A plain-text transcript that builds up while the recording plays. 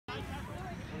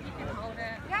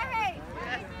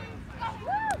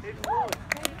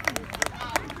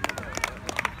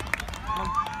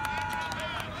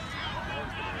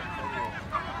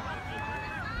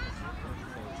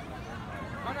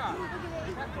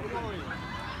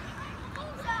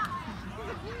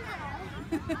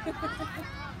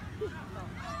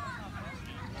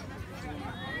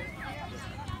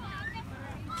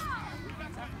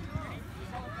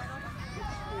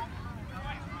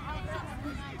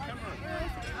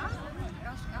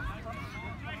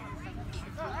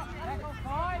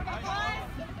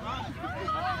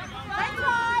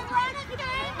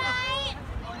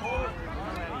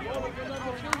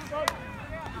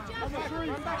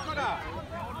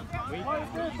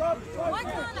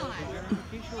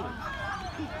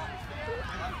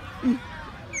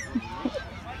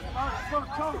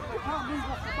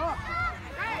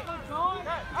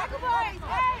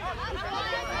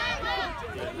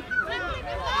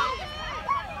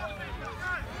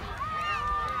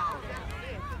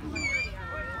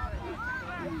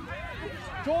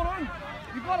Jordan,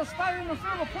 you've got to stay in the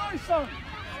field of play, son.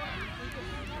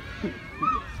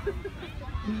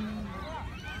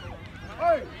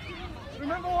 Hey,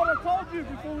 remember what I told you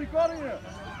before we got here?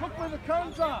 Look where the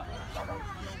cones are.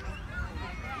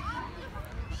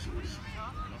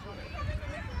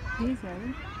 He's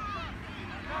ready.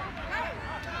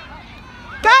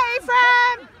 Go,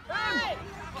 Ephraim!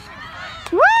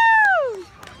 Woo!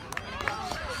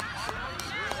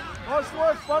 Nice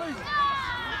work, buddy.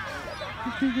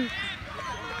 We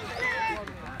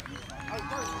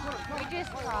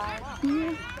just tried.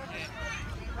 Yeah.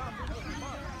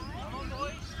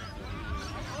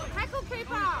 Tackle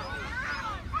keeper!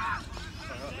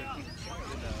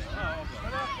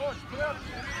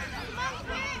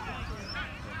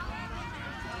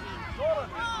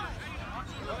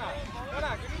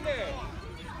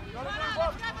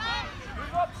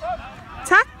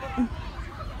 Tuck.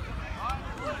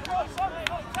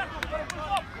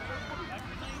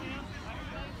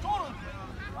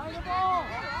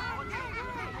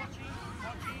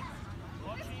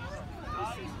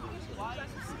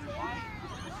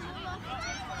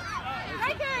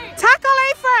 Tackle,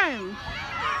 Ephraim.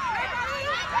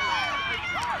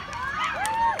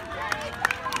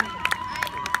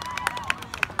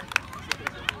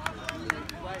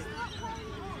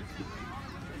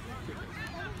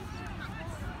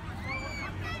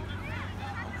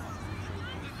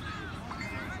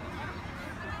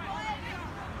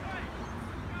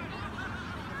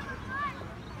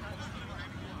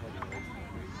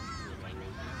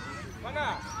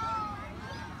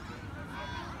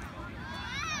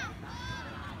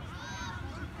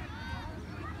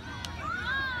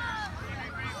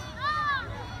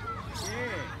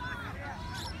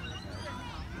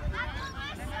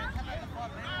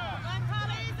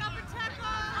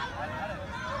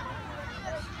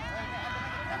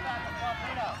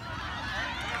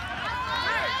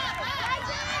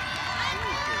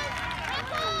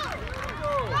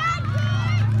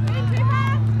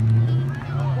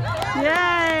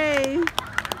 Yay!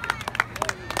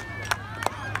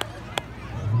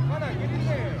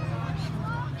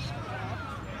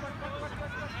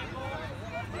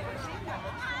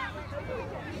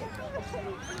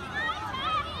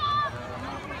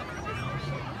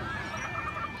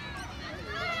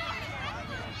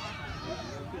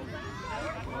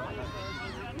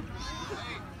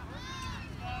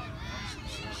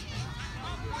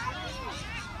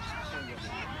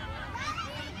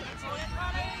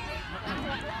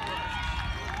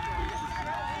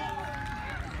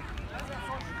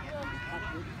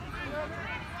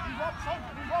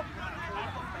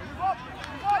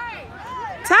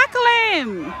 Tackle him!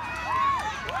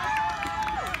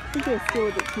 I think they're still a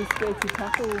bit too scared to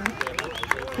tackle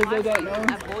because they don't know.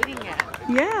 Avoiding it.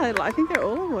 Yeah, I think they're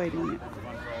all avoiding it.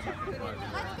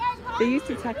 They're used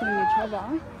to tackling each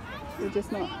other. They're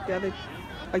just not the other,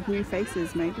 like new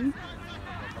faces maybe.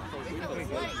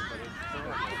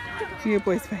 Your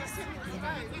boy's face.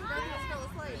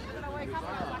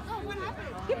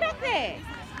 Get back there!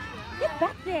 Get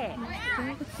back there!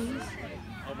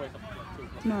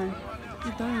 No,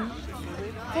 you don't.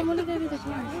 Come on, look over the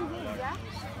glass.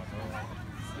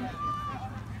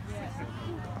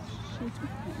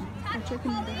 I'm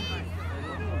checking it out.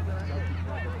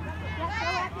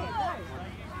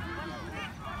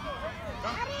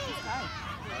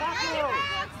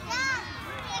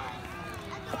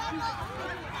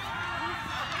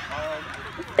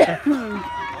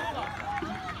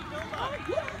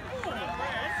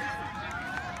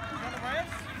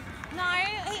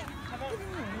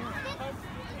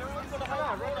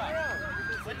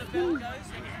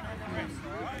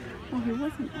 Oh, he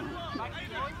wasn't.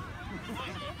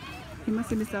 He must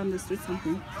have misunderstood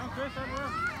something.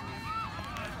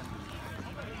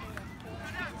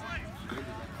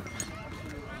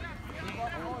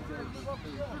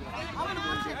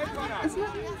 It's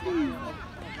not easy.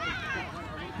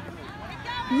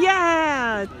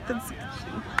 Yeah! That's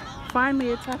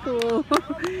finally a tackle.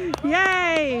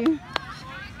 Yay!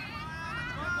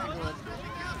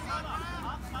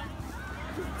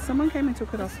 Someone came and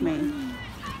took it off me.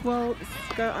 Well,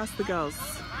 go ask the girls.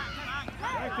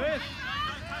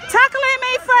 Tackle him,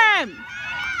 Ephraim!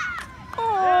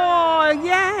 Oh,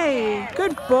 yay!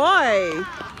 Good boy!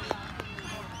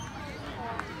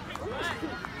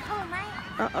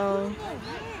 Uh-oh.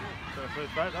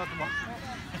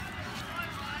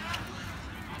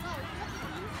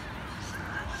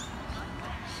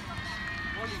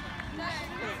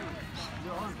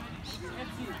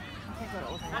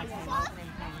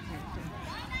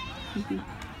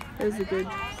 That was a good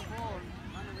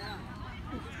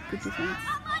defense.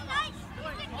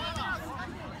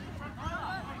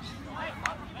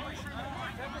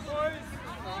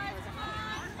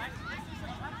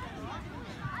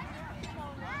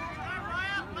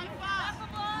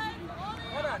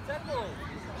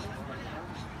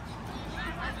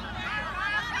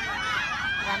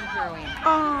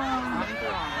 Oh.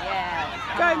 Yeah.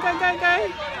 Go, go, go, go.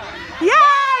 Yay!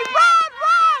 Run,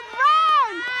 run,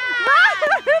 run! Run!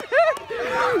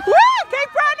 Woo!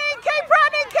 Keep running, keep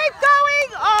running, keep going!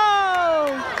 Oh!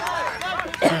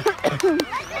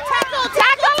 Tackle,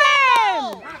 tackle him!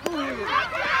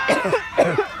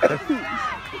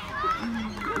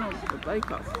 The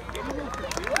bake off.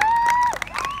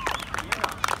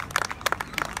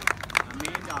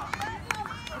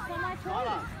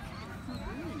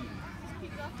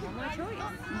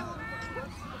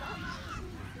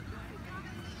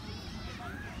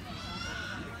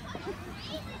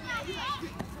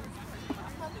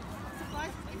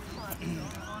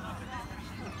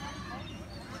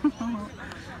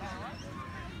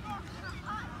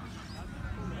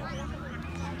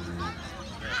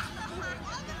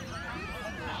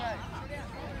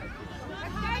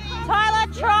 Tyler,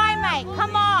 try, mate.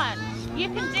 Come on. You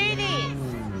can do this.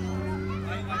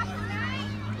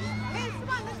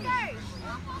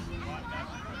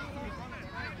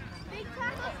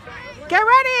 Get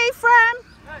ready, Ephraim!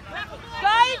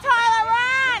 Go, Tyler,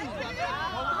 run!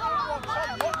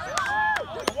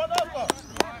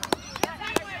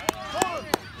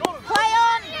 Play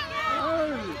on!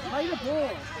 Play the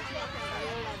ball.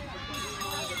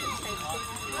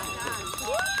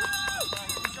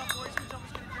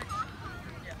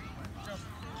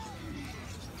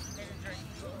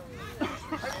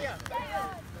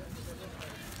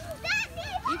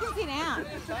 You can sit down.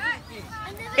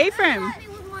 Ephraim!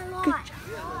 Good.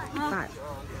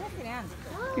 Sit down.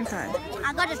 Good five.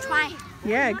 I gotta try.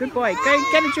 Yeah, good boy.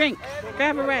 Go get a drink. Go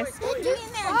have a rest. They're too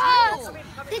far.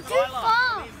 They're too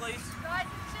far.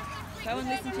 Go and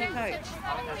listen to your coach.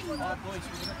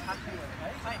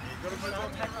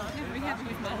 Very happy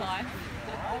with my life.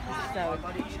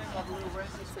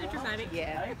 So dramatic.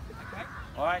 Yeah.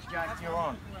 Alright, Jack, you're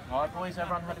on. Alright, boys,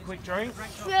 everyone had a quick drink?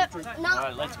 Yep. No.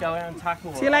 Alright, let's go out and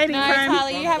tackle. See you later, No, Ephraim.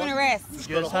 Tyler, you're having a rest.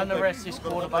 You're just having a rest this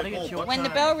quarter, buddy. It's your When turn. the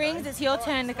bell rings, it's your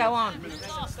turn to go on.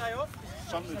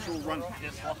 Something that you'll run.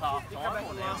 Just what half time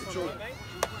or now? That you'll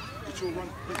run.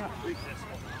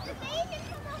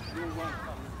 You'll run.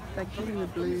 Like getting the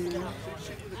blue.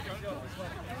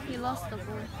 He lost the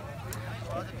ball.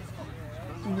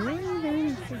 Really, very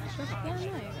nice. Yeah, I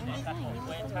know. I'm just saying, he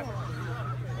lost the ball.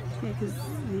 Yeah, because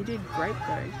he did great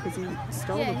though, because he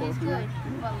stole the Yeah, ball he's from good. him.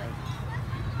 But like,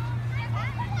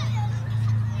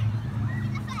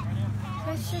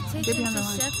 they should teach Get him behind to the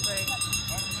line. separate.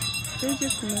 They're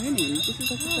just learning. This is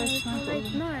like the first time for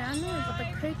them. No, I know, but the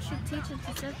coach should teach him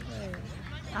to separate.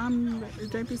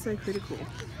 Don't be so critical.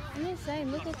 I'm just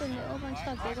saying, look at them, they're all bunched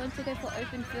up. They're going to go for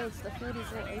open fields. The field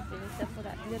is all open except for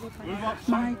that little tiny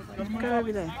Mike, go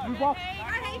over there. Move up.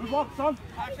 Move up, son.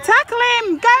 Tackle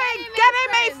him! Go! Get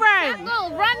him, Ephraim! Tackle,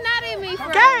 run at him,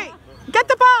 Ephraim. Go! Get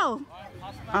the ball!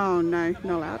 Oh no, not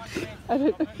allowed. I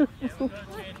don't know.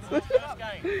 First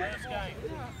game.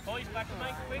 Boys, back to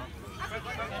make quick.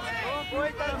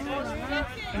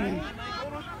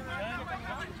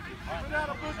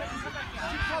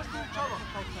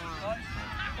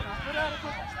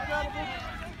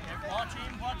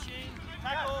 Watching.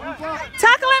 Tackle.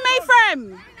 Tackle him, Ephraim!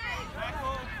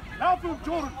 Help him,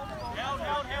 Jordan. Held.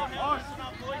 Listen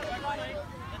up, boys. Back to me.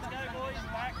 Let's go, boys.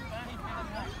 Back.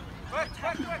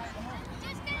 Quick.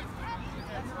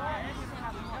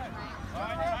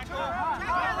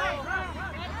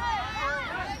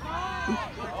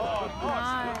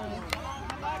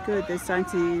 Good, they're starting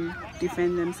to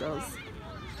defend themselves.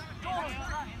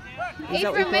 Is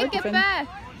that what we Ephraim, call make it defend? back.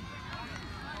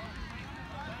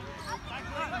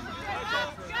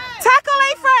 Tackle,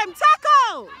 Ephraim!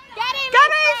 Tackle! Get him, Get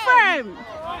Ephraim!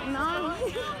 No.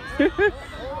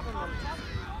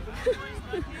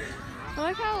 I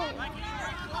like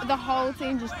how the whole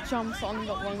team just jumps on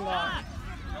the one guy.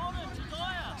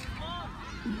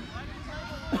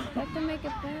 Let them make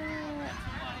it back.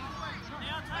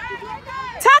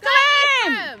 Tackle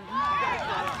him!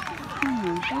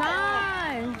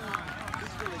 Nice.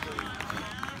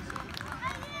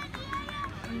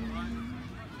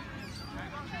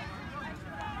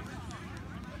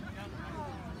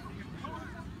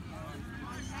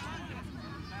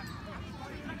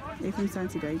 Ephraim's starting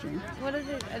to daydream. What is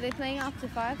it? Are they playing after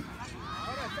 5?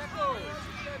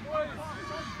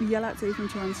 You yell out to Ephraim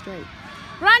to run straight.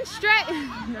 Run straight!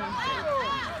 No.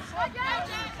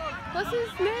 What's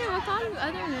his name? I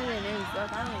don't know their names, so I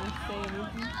can't even say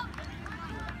anything.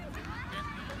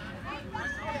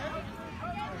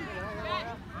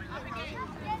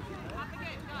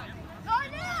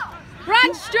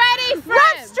 Run straight, Ephraim!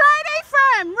 Run straight,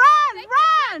 Ephraim! Run!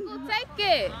 Run! Take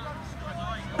it!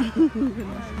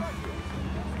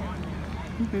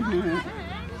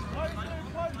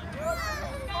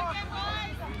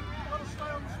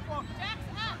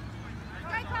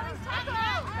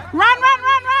 Run, run,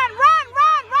 run, run, run,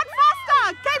 run, run faster!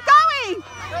 Keep going!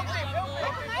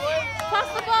 Pass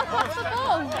the ball, pass the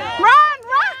ball! Run,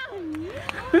 run!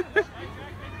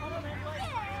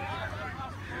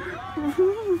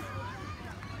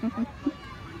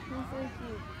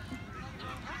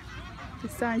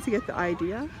 Just starting to get the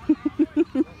idea.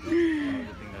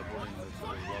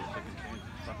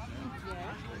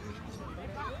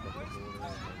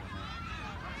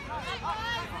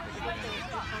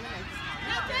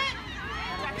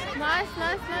 Nice,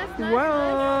 nice, nice, nice.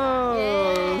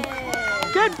 Whoa!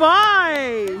 Nice.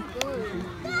 Goodbye!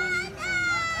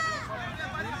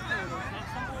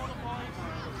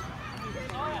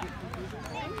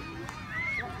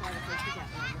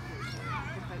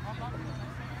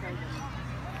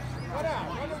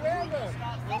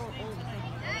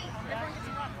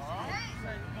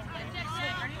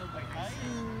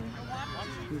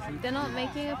 They're not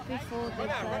making it before they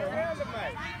play.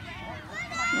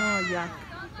 Oh, yuck.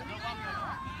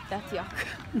 That's yuck.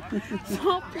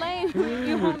 Stop playing with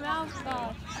your mouth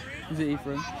guard. Is it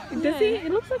Ephraim? Does he?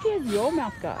 It looks like he has your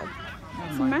mouth guard.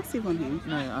 It's Mine. massive on him.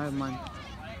 No, I have mine.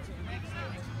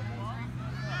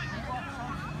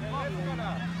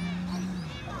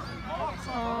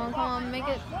 Oh, come on, make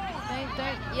it.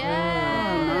 Don't.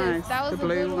 Yes! Oh, nice. That was The a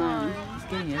blue good one. one. He's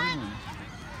getting everyone.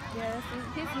 Yes,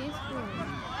 he's useful.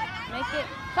 Make it.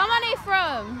 Come on,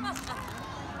 Ephraim!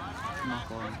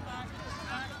 Knock on.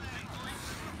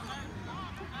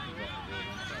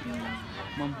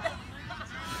 Mum.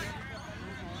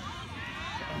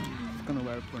 It's gonna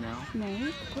wear it for now. No,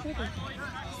 put it in.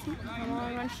 Come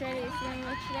on, run straight, Ephraim,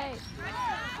 run straight.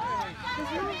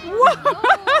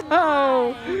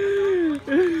 Whoa!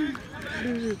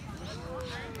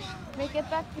 Make it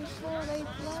back before they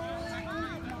play.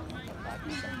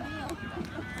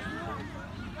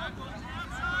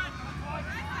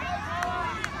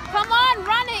 Come on,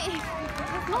 run it! He's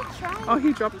not trying. Oh,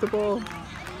 he dropped the ball.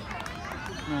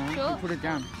 No, Sure. you put it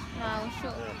down. No,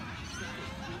 sure.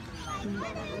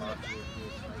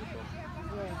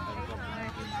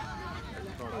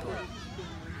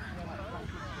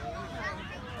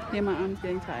 Yeah, my arm's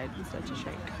getting tired and start to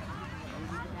shake.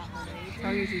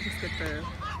 I'll usually just get the...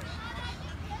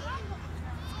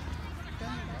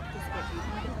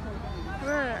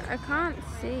 Bro, I can't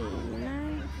see, you know?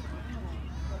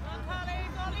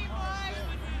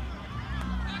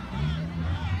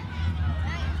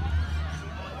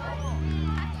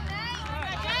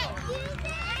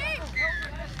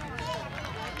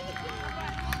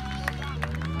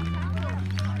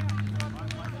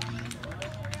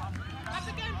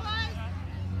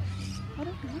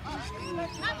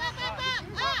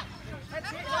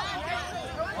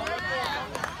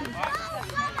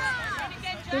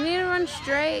 We need to run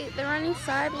straight. They're running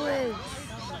sideways.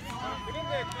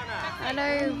 I know.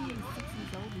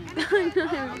 I know.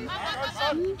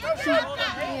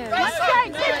 Yeah. Run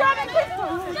straight! Keep running!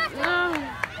 No.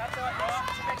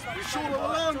 You short of the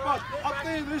line, bud. Up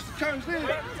there, this carries there.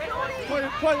 Play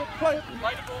it. Play the ball.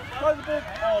 Oh, it's another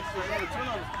 10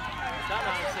 on it.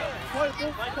 Play the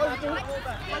ball. Play the ball.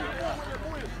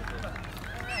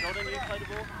 Jordan, you play the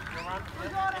ball.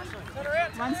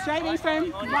 Run straight, Ephraim.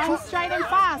 Run straight and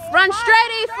fast. Run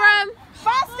straight, Ephraim.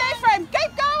 Fast, Ephraim.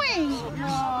 Keep going.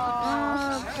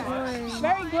 Oh, boy.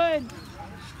 Very good.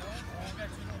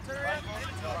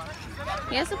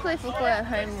 He has to play football at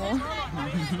home more.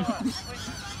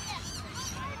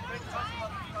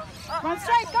 Run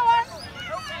straight. Go on.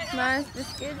 Nice.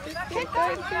 Just keep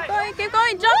going. Keep going. Keep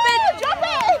going. Jump it. Jump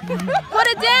it. Put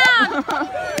it down.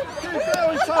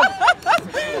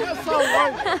 That's so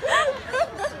right.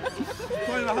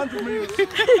 100 metres.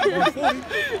 140.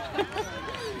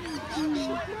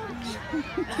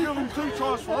 Give him 2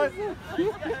 tries for that.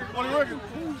 What do you reckon?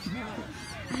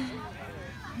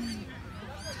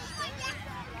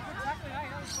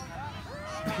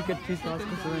 You get 2 stars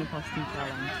because we're only past 2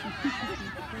 challenge.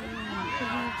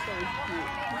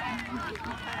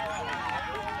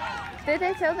 Did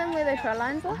they tell them where the try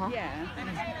lines are? Yeah.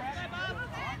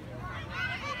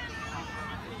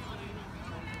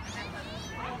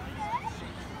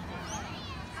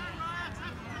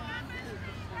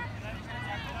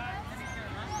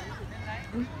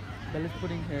 Bella's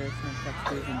putting her Snapchat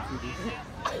stories into this.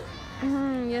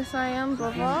 Yes, I am,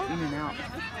 brother. In and out.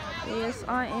 Yes,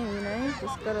 I am, you know.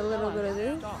 Just got a little bit of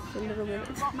this, a little bit of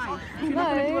this. No,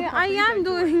 I am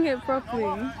doing it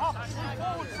properly.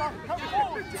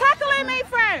 Tackle him,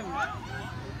 Ephraim!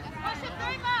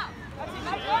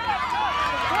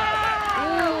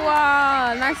 Ooh,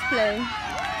 wow, nice play.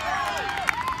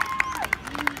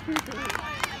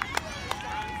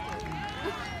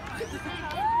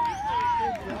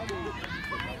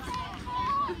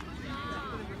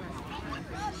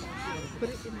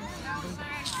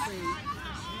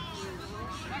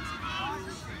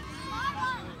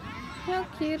 How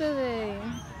cute are they?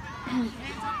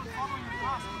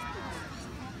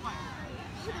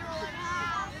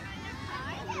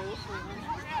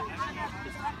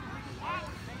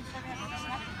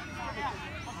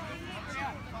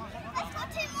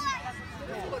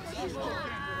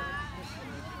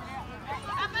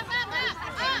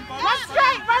 Run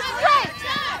straight, run straight.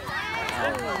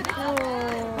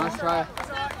 Oh. Nice try.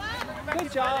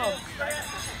 Good job.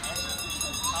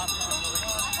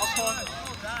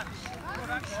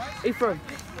 Ephraim.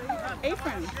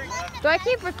 Ephraim. Do I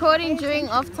keep recording during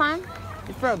off time?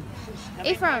 Ephraim.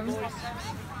 Ephraim,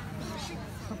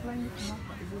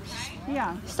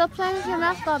 Yeah. stop playing with your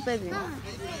mouth guard, baby.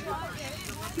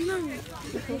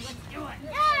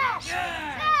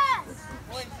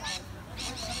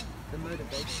 The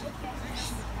motivation.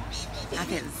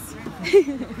 Nuggets.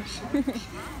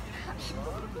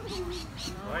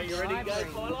 Alright, you ready to go,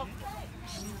 Tyler?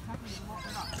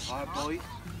 Alright, boys.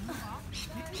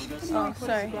 Oh,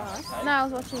 sorry. No, I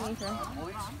was watching Ephraim.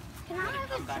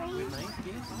 Come back with me.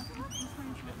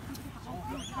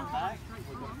 Come back.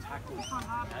 We're going to tackle.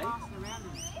 Okay?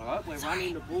 Alright, we're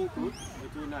running the ball good.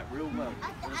 We're doing that real well.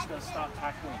 We're just going to start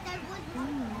tackling.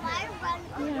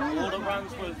 All the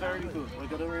runs were very good. We're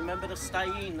going to remember to stay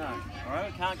in though.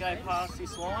 Alright, we can't go past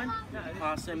this line,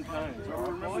 past them cones.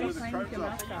 Alright, boys? Playing with your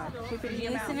mouth guard. Keep it in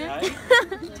your mouth. Okay?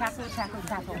 Tackle, tackle,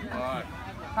 tackle. Alright.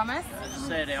 Promise? As I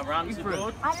said, our runs are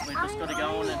good. We've just got to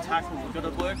go on and tackle. We've got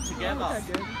to work together.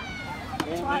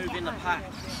 All move in the pack.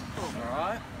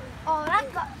 Alright? Oh,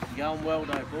 that's got. You're going well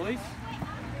though, boys.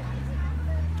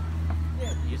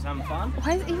 You having fun?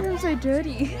 Why is Ephraim so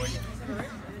dirty? He's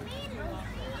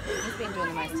been doing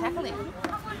the most tackling.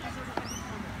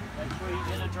 Make sure you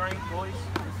get a drink, boys.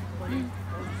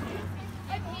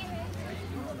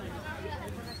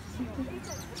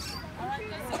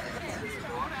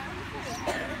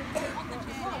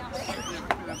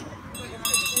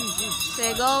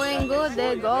 They're going good,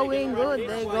 they're going good,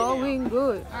 they're going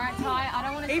good. Alright, Ty, I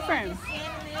don't want to Ephraim.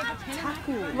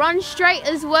 tackle. Run straight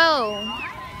as well.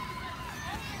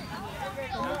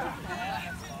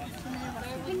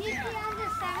 Can you be on the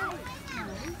side?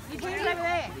 You put it over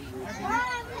there.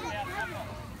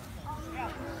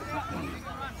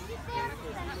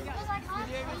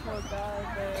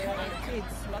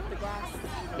 Kids, love the grass.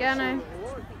 Yeah, I know.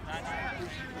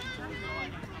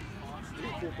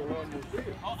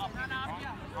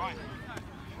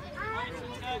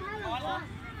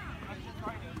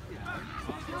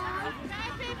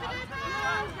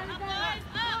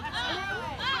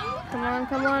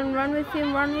 Come on, run with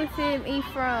him,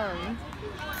 Ephraim.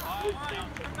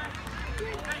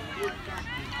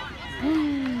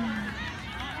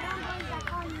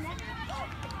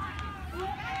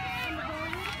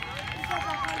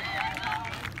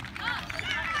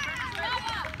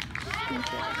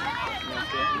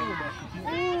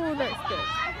 Oh, that's good.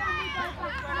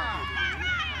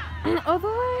 All the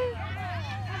way.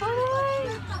 All the way.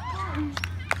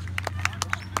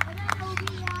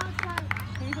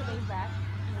 Can you put these back?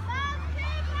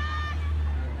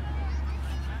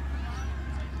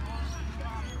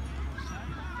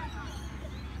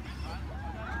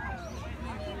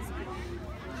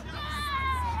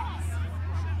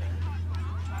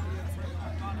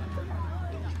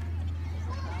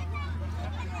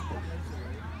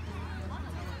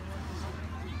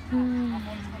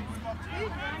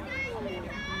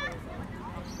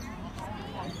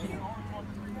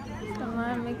 Come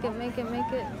on, make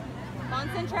it.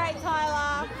 Concentrate,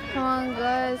 Tyler. Come on,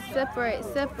 guys. Separate,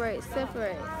 separate,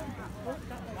 separate.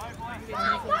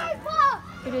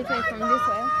 Who do you take from this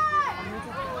way?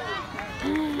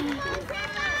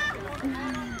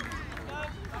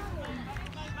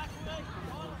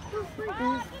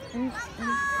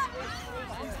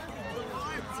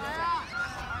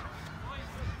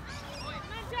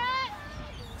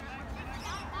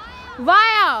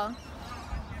 Vile!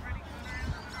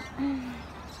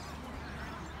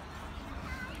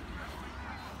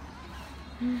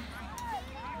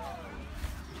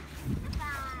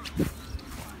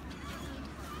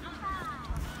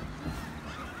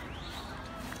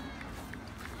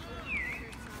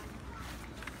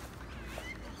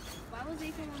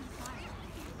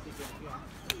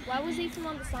 Why was Ephraim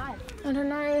on the side? I don't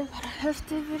know, but I have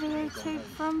to videotape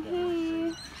from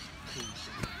here.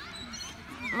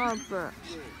 Oh, bro.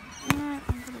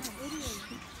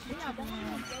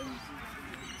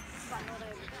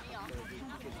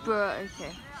 Bro,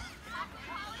 okay.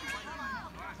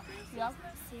 Yeah.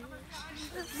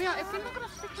 Yeah, if you're not gonna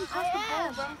freaking pass the ball,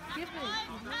 bro, give it.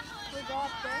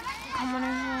 Come on,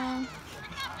 everyone.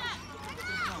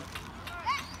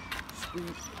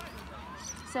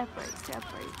 Separate,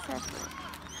 separate, separate.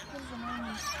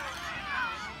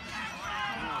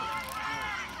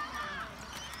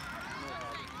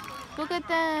 Look at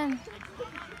them.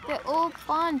 They're all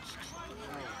bunched.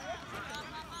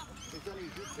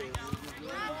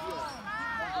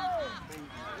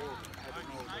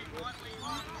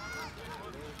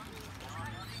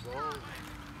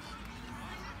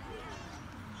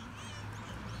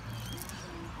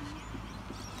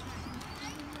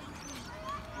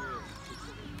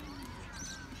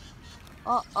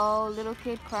 Uh-oh, little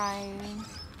kid crying.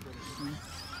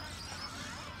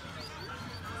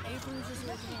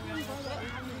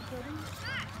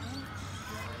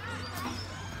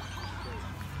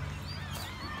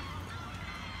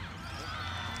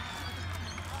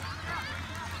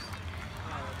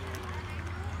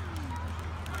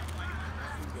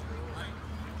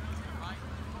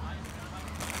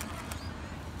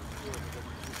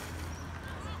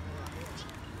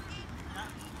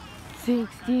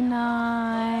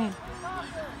 $69.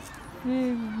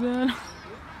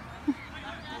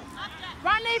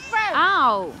 Run, Ephraim!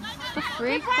 Ow! The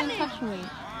freak? Don't touch me.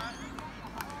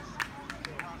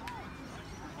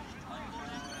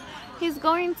 He's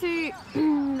going to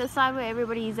the side where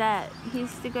everybody's at. He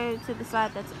has to go to the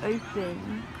side that's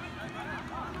open.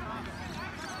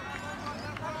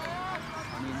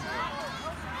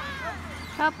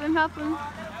 Help him, help him.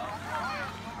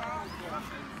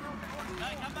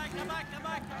 Come back.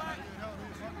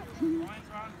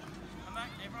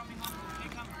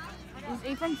 Is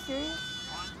Ephraim serious?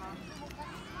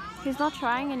 He's not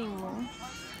trying anymore.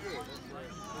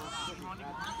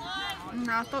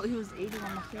 No, I thought he was eating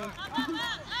on the field.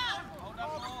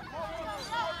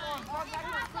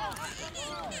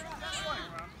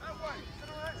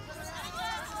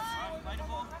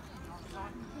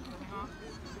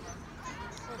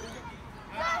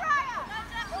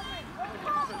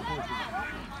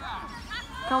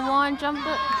 Come on, jump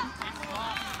it.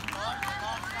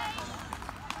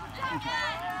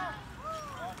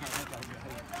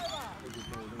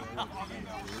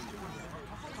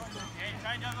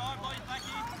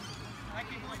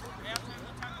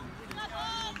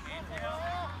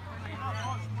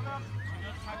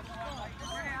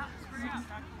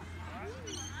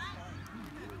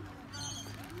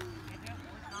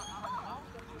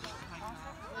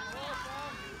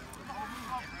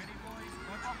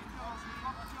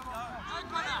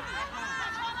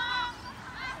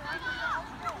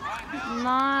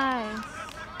 Nice.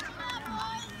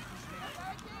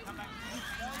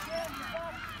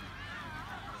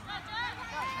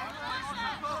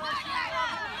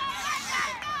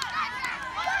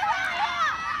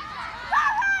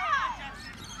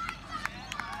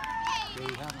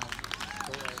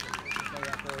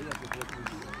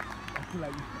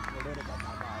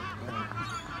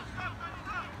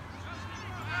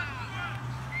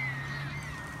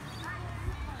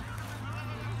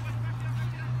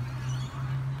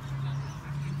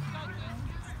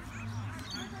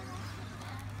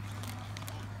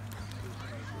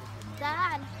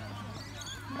 Dad,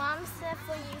 Mom said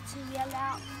for you to yell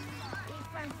out,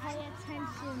 Ephraim, pay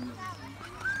attention.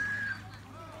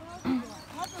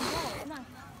 No.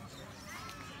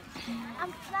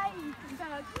 I'm playing.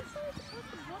 Dad, you said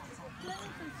what's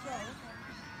playing control?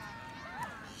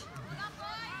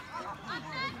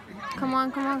 Come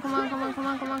on, come on, come on, come on, come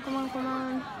on, come on, come on, come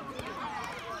on.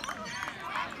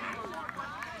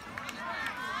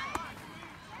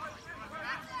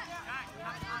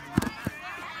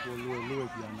 lui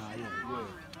più naio.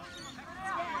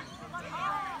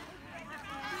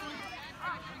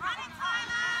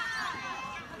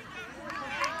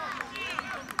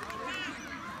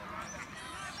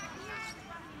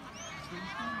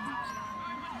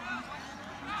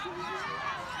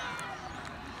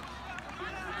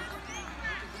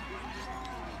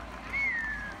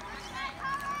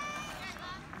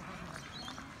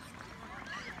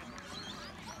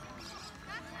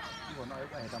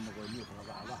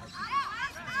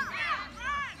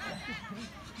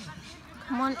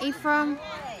 Come on, Ephraim.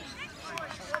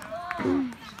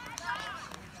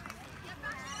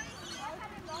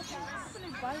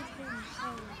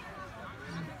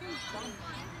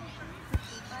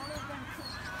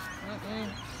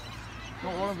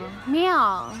 Not one of them.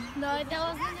 Meow. No, there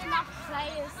wasn't enough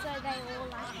players, so they all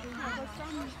like.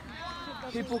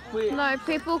 People quit. No,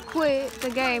 people quit the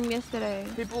game yesterday.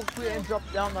 People quit and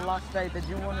dropped down the last day. They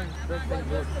didn't want to stay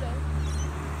good.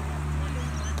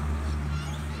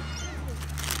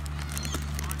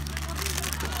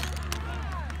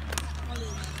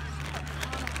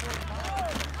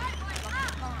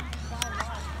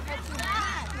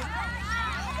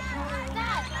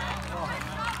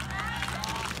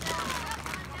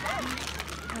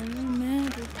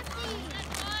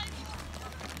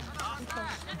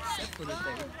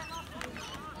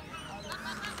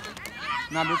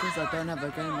 Not because I don't have a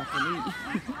game I can eat.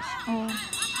 Oh.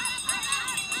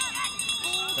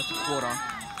 That's a quarter.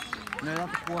 No,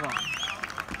 that's a quarter.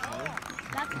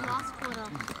 That's the last quarter.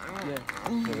 Yeah.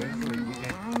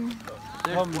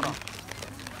 Third quarter.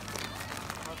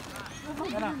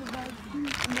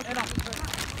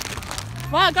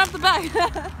 Wow, grab the bag.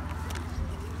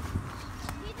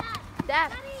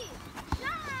 Dad.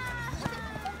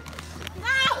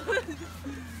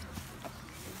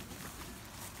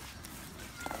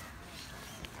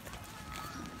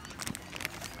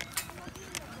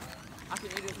 I can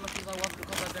eat as much as I want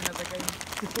because I don't have a game.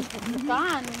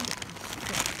 Fun.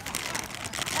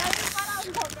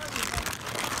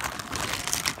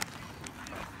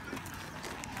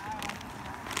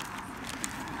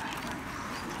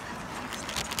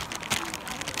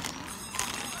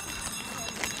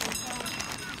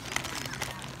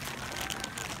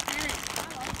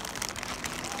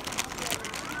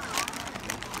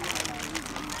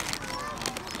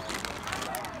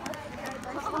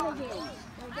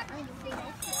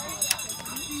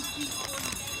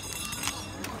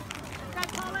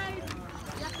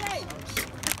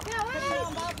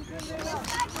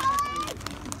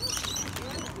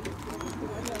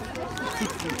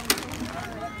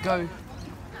 Go.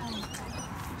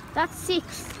 That's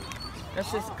 6.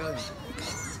 Let's just go.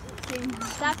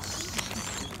 That's.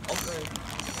 I'll go.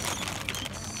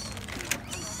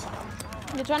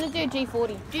 You're trying to do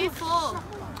G40. G4.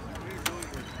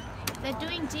 They're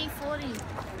doing G40.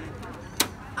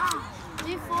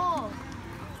 G4.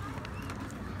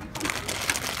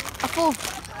 A 4.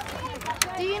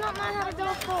 Do you not know how to do a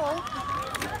 4?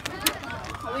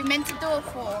 Are we meant to do a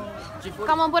 4? G40.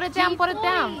 Come on, put it down, put it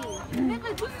down.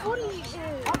 Remember G40?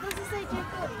 Oh, does it say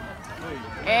G40?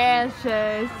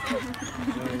 Ashes.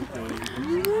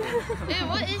 Dude,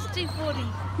 what is G40?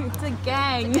 It's a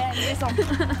gang. That's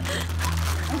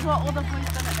what all the boys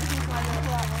done at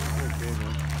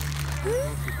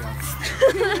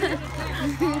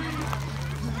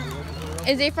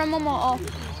Is it from one more off?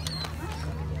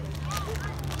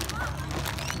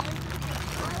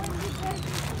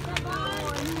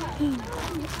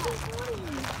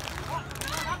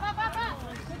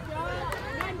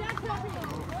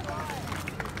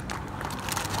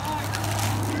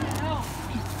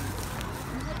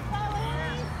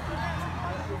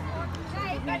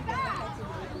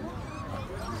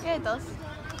 Yeah, it does.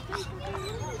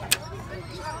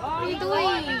 What are you doing?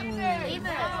 Leave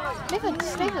it. Leave it,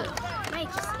 just leave it. Mate,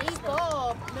 just leave it.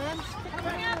 Stop, man.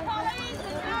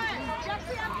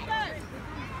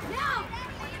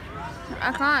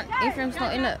 I can't. Ephraim's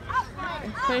not in it.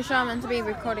 Pretty sure I'm meant to be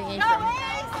recording Ephraim.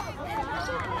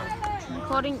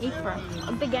 Recording Ephraim.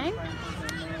 Of the game?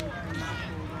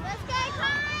 Let's go,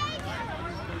 Collies!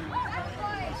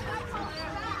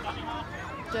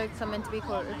 Jokes, I'm meant to be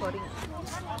recording.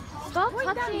 Stop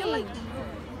touching!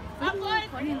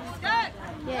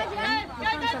 Yeah, man.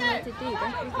 That's what I'm meant to do. Don't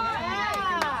freaking tell me.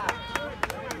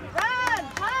 Run,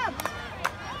 come!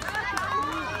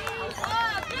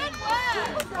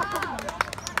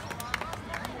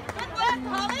 Good work,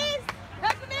 Collies!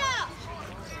 Help him out!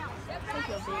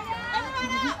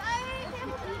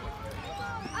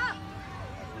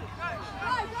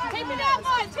 Keep it out,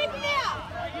 boys! Keep it out!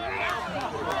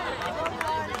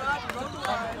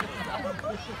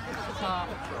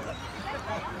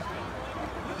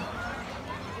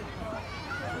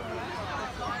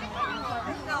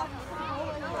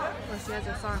 she has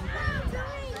a son.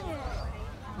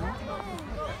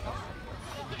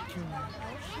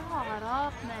 Shut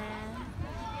up, man.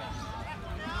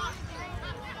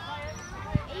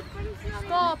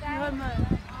 Stop, you homo.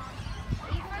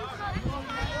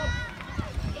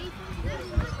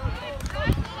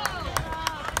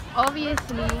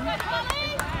 Obviously.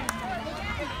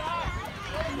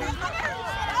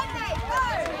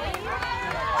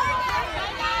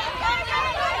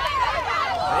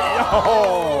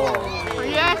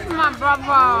 Yes, my brother.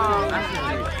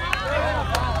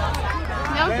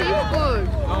 Now she's good.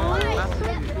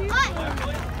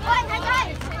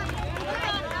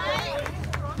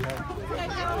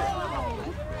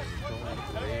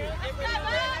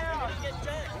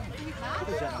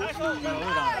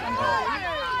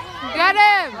 Get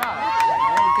him!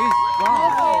 He's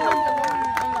gone.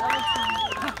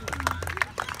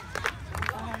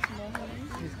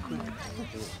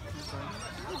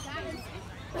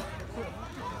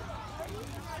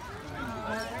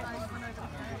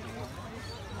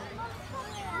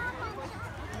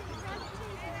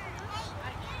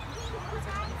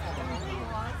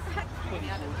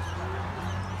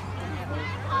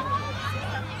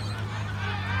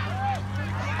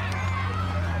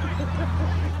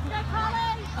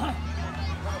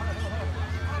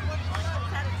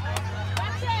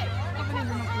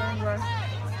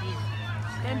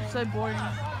 Game's so boring.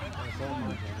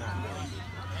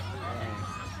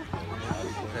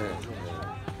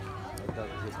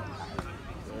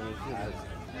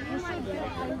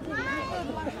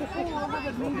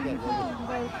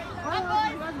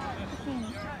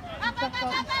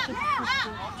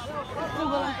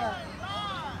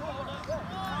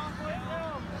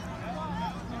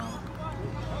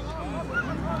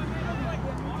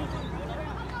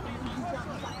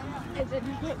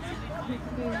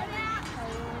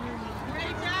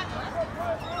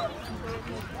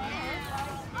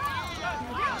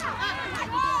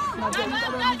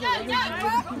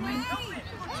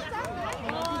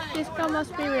 This girl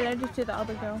must be related to the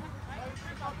other girl.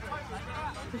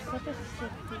 She's such a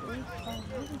sick dude.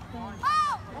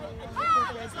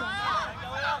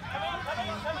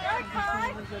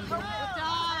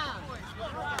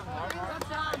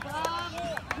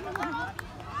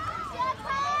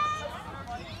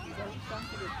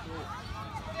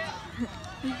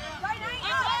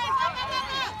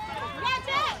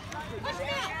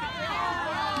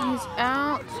 He's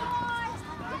out.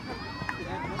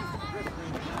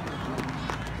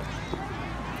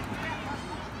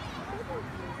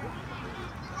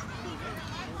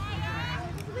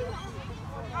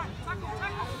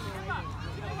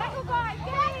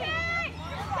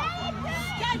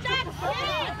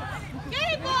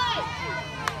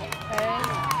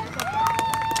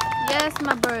 Yes,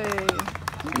 my bro.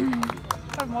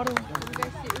 Model.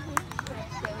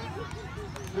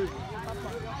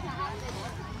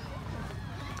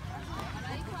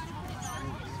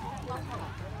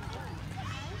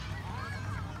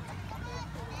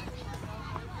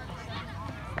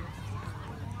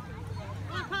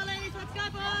 Collies, let's go,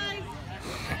 boys!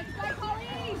 Let's go,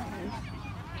 Collies!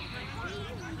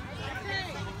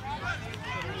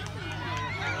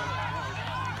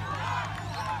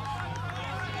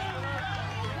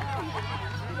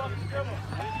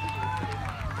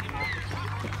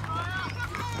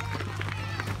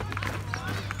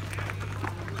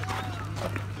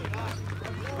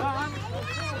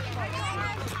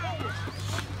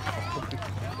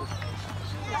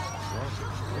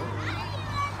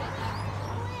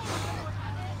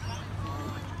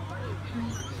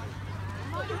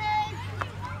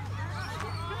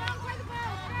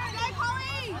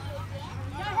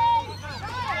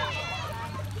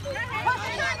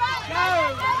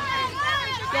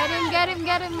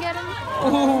 Get him.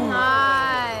 Oh.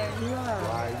 Nice.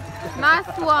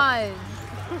 Nice one.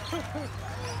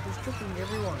 He's tricking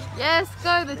everyone. Yes,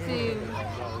 go the team.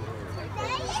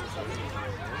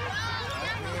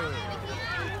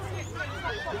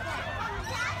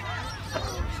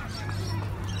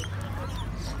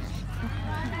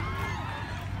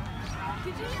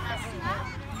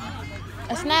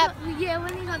 A snap? Yeah,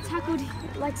 when he got tackled,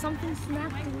 like something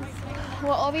snapped.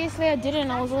 Well, obviously I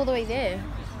didn't. I was all the way there.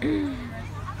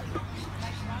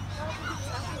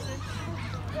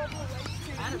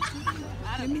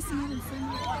 Let me see it and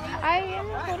send it. I am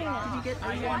recording it. Did you get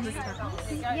his tackle?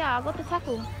 Yeah, I got the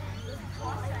tackle.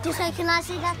 Just like, can I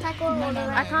see that tackle?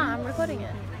 I can't. I'm recording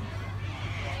it.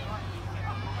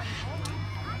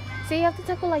 See, you have to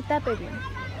tackle like that, baby.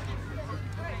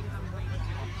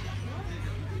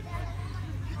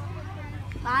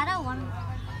 I don't want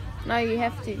No, you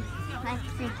have to. to make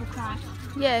people cry.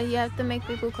 Yeah, you have to make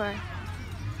people cry.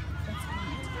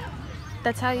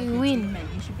 That's how you win. Mate,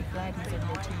 you should be glad he's in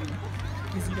there too.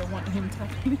 Because you don't want him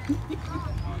tackling you.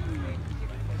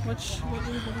 What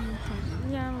are you doing?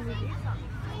 Yeah, I'm with you.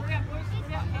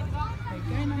 Like,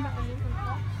 go number 8.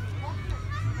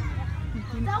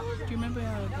 Do you remember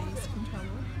the screen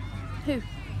travel? Who?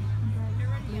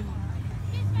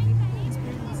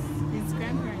 His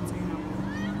grandparents are in our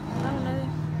I don't know.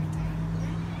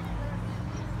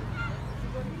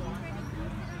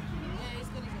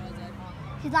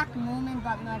 He's like Mormon,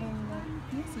 but not anymore.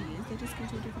 Yes, he is. They just go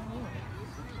to a different world.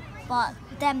 But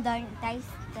them don't. They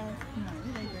No,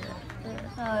 they go.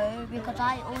 no, because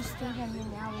I always see him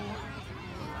in our world.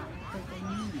 But they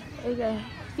need. Okay.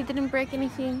 He didn't break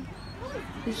anything.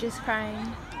 He's just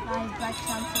crying. I break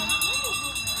something.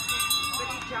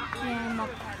 Yeah, my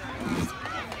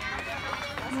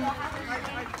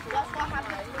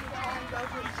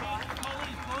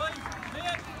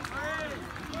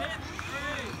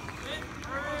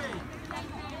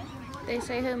They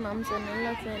say her mom's an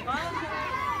elephant.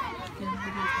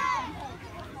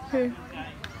 Who?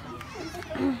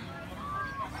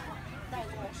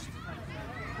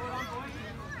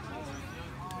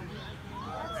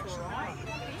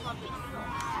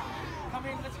 Come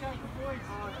in, let's go, boys.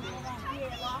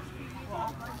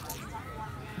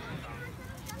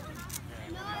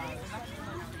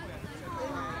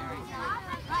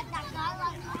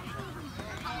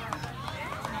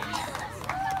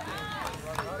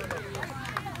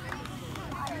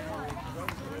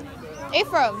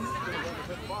 Ephraim.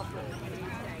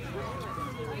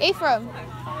 Ephraim.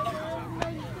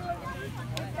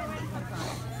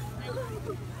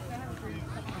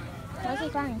 Where's he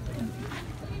going?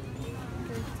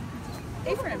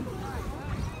 Ephraim,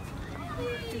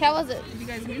 How was it? did you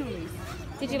guys win all these?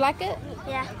 Did you like it?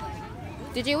 yeah.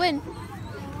 Did you win?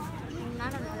 None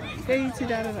of them. Go you two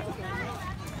down of it.